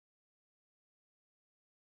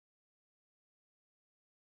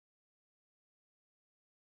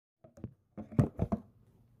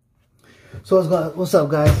So what's up,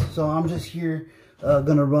 guys? So I'm just here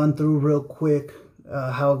gonna run through real quick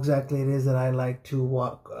how exactly it is that I like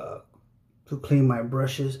to clean my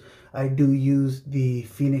brushes. I do use the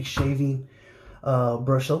Phoenix shaving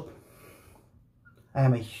brush soap. I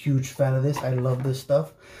am a huge fan of this. I love this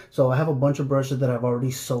stuff. So I have a bunch of brushes that I've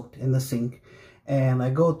already soaked in the sink, and I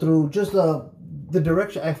go through just the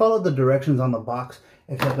direction. I follow the directions on the box,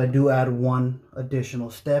 except I do add one additional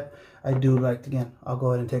step. I do like, again, I'll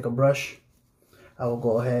go ahead and take a brush. I will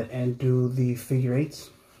go ahead and do the figure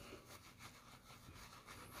eights.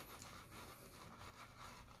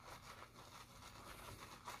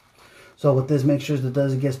 So with this, make sure that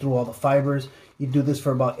it gets through all the fibers. You do this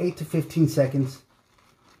for about 8 to 15 seconds.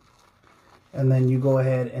 And then you go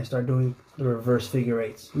ahead and start doing the reverse figure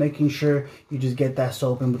eights, making sure you just get that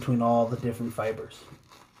soap in between all the different fibers.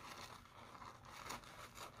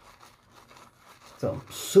 So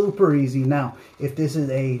super easy. Now, if this is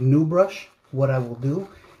a new brush, what I will do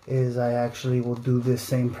is I actually will do this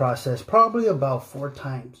same process probably about 4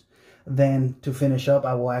 times. Then to finish up,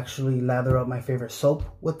 I will actually lather up my favorite soap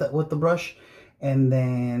with the brush, and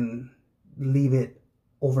then leave it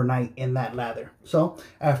overnight in that lather. So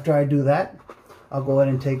after I do that, I'll go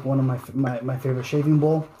ahead and take one of my favorite shaving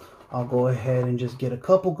bowl. I'll go ahead and just get a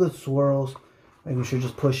couple good swirls, making sure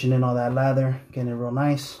just pushing in all that lather, getting it real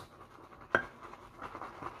nice.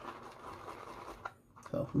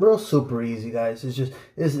 So real super easy, guys.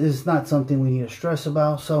 It's not something we need to stress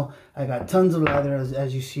about. So I got tons of lather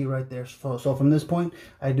as you see right there. So from this point,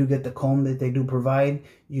 I do get the comb that they do provide.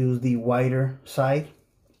 Use the wider side.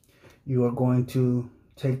 You are going to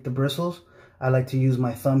take the bristles. I like to use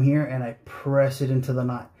my thumb here, and I press it into the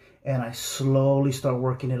knot, and I slowly start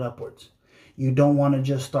working it upwards. You don't want to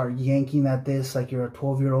just start yanking at this like you're a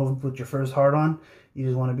 12-year-old with your first hard on. You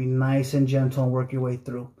just want to be nice and gentle and work your way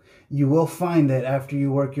through. You will find that after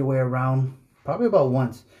you work your way around, probably about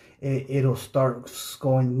once, it'll start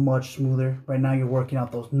going much smoother. Right now you're working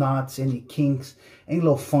out those knots, any kinks, any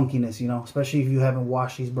little funkiness, you know, especially if you haven't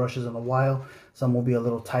washed these brushes in a while. Some will be a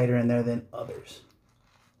little tighter in there than others.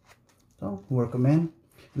 So work them in.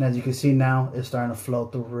 And as you can see now, it's starting to flow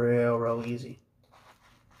through real easy.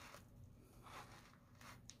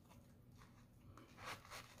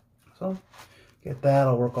 So get that.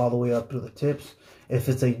 I'll work all the way up through the tips. If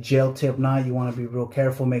it's a gel tip knot, you want to be real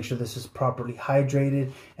careful. Make sure this is properly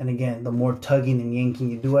hydrated. And again, the more tugging and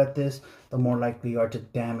yanking you do at this, the more likely you are to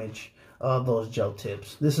damage those gel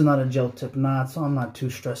tips. This is not a gel tip knot, so I'm not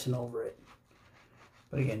too stressing over it.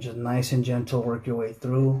 But again, just nice and gentle, work your way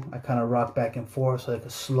through. I kind of rock back and forth so it can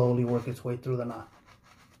slowly work its way through the knot.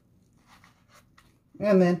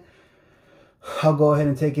 And then I'll go ahead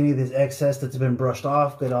and take any of this excess that's been brushed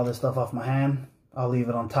off, get all this stuff off my hand. I'll leave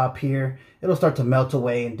it on top here. It'll start to melt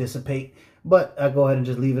away and dissipate, but I go ahead and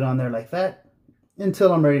just leave it on there like that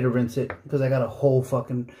until I'm ready to rinse it, because I got a whole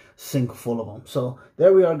fucking sink full of them. So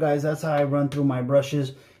there we are, guys. That's how I run through my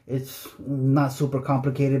brushes. It's not super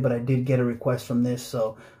complicated, but I did get a request from this.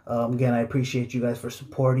 So again, I appreciate you guys for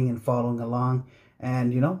supporting and following along.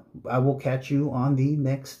 And, you know, I will catch you on the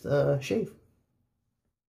next shave.